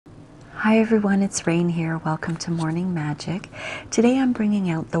Hi everyone, it's Rain here. Welcome to Morning Magic. Today I'm bringing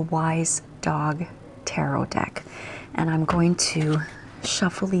out the Wise Dog Tarot deck, and I'm going to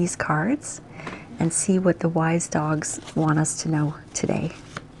shuffle these cards and see what the wise dogs want us to know today.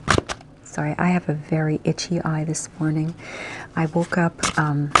 Sorry, I have a very itchy eye this morning. I woke up,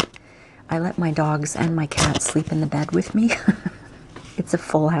 I let my dogs and my cat sleep in the bed with me. It's a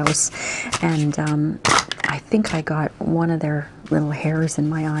full house, and I think I got one of their little hairs in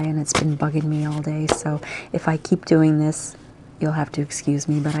my eye, and it's been bugging me all day. So if I keep doing this, you'll have to excuse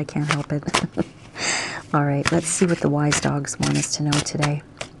me, but I can't help it. All right, let's see what the wise dogs want us to know today.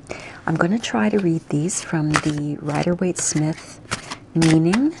 I'm going to try to read these from the Rider-Waite-Smith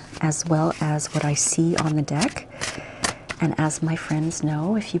meaning, as well as what I see on the deck. And as my friends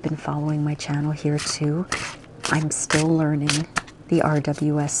know, if you've been following my channel here too, I'm still learning the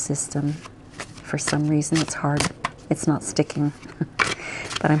RWS system. For some reason it's hard, it's not sticking.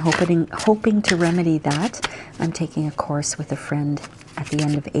 But I'm hoping to remedy that. I'm taking a course with a friend at the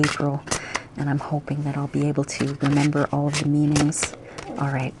end of April, and I'm hoping that I'll be able to remember all of the meanings. All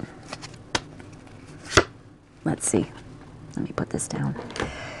right, let's see. Let me put this down.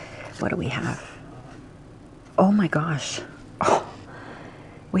 What do we have? Oh my gosh. Oh,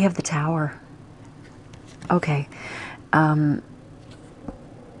 we have the Tower. Okay.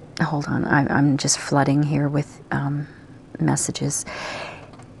 Hold on, I'm just flooding here with messages.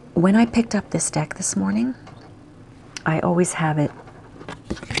 When I picked up this deck this morning, I always have it.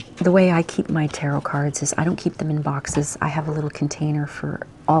 The way I keep my tarot cards is I don't keep them in boxes. I have a little container for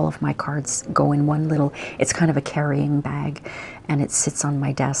all of my cards, go in one little, it's kind of a carrying bag, and it sits on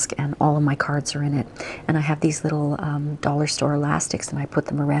my desk, and all of my cards are in it. And I have these little dollar store elastics, and I put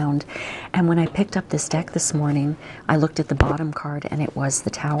them around. And when I picked up this deck this morning, I looked at the bottom card, and it was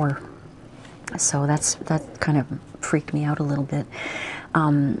the Tower. So that kind of freaked me out a little bit.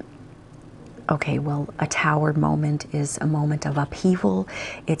 Okay, well, a Tower moment is a moment of upheaval.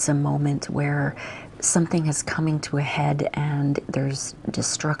 It's a moment where something is coming to a head, and there's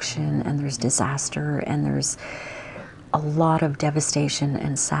destruction, and there's disaster, and there's a lot of devastation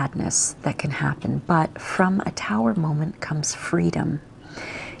and sadness that can happen. But from a Tower moment comes freedom.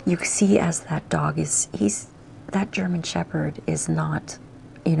 You see, as that dog is, that German Shepherd is not,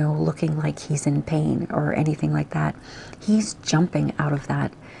 you know, looking like he's in pain or anything like that. He's jumping out of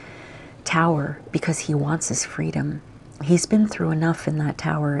that Tower because he wants his freedom. He's been through enough in that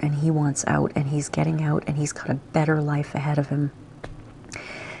Tower, and he wants out, and he's getting out, and he's got a better life ahead of him.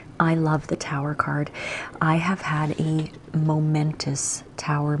 I love the Tower card. I have had a momentous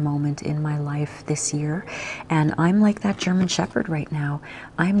Tower moment in my life this year, and I'm like that German Shepherd right now.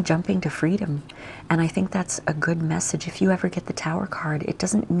 I'm jumping to freedom, and I think that's a good message. If you ever get the Tower card, it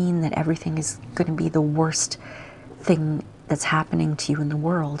doesn't mean that everything is going to be the worst thing that's happening to you in the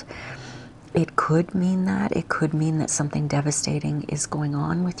world. It could mean that. It could mean that something devastating is going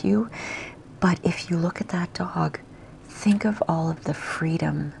on with you. But if you look at that dog, think of all of the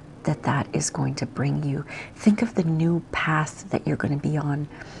freedom that that is going to bring you. Think of the new path that you're going to be on.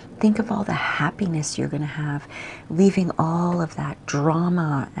 Think of all the happiness you're going to have, leaving all of that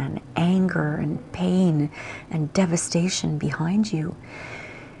drama and anger and pain and devastation behind you.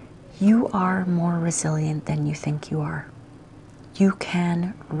 You are more resilient than you think you are. You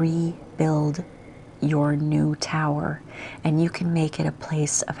can rebuild your new Tower, and you can make it a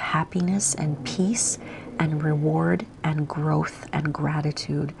place of happiness and peace and reward and growth and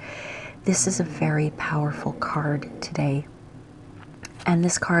gratitude. This is a very powerful card today. And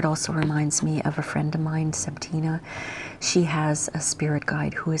this card also reminds me of a friend of mine, Septina. She has a spirit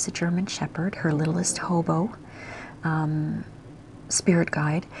guide who is a German Shepherd, her littlest hobo spirit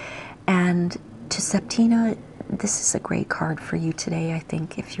guide. And to Septina, this is a great card for you today, I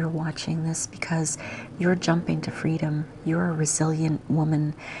think, if you're watching this, because you're jumping to freedom. You're a resilient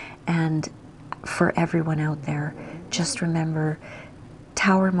woman. And for everyone out there, just remember,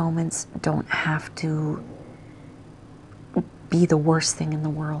 Tower moments don't have to be the worst thing in the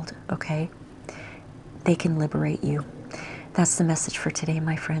world, okay? They can liberate you. That's the message for today,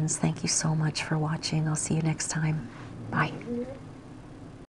 my friends. Thank you so much for watching. I'll see you next time. Bye.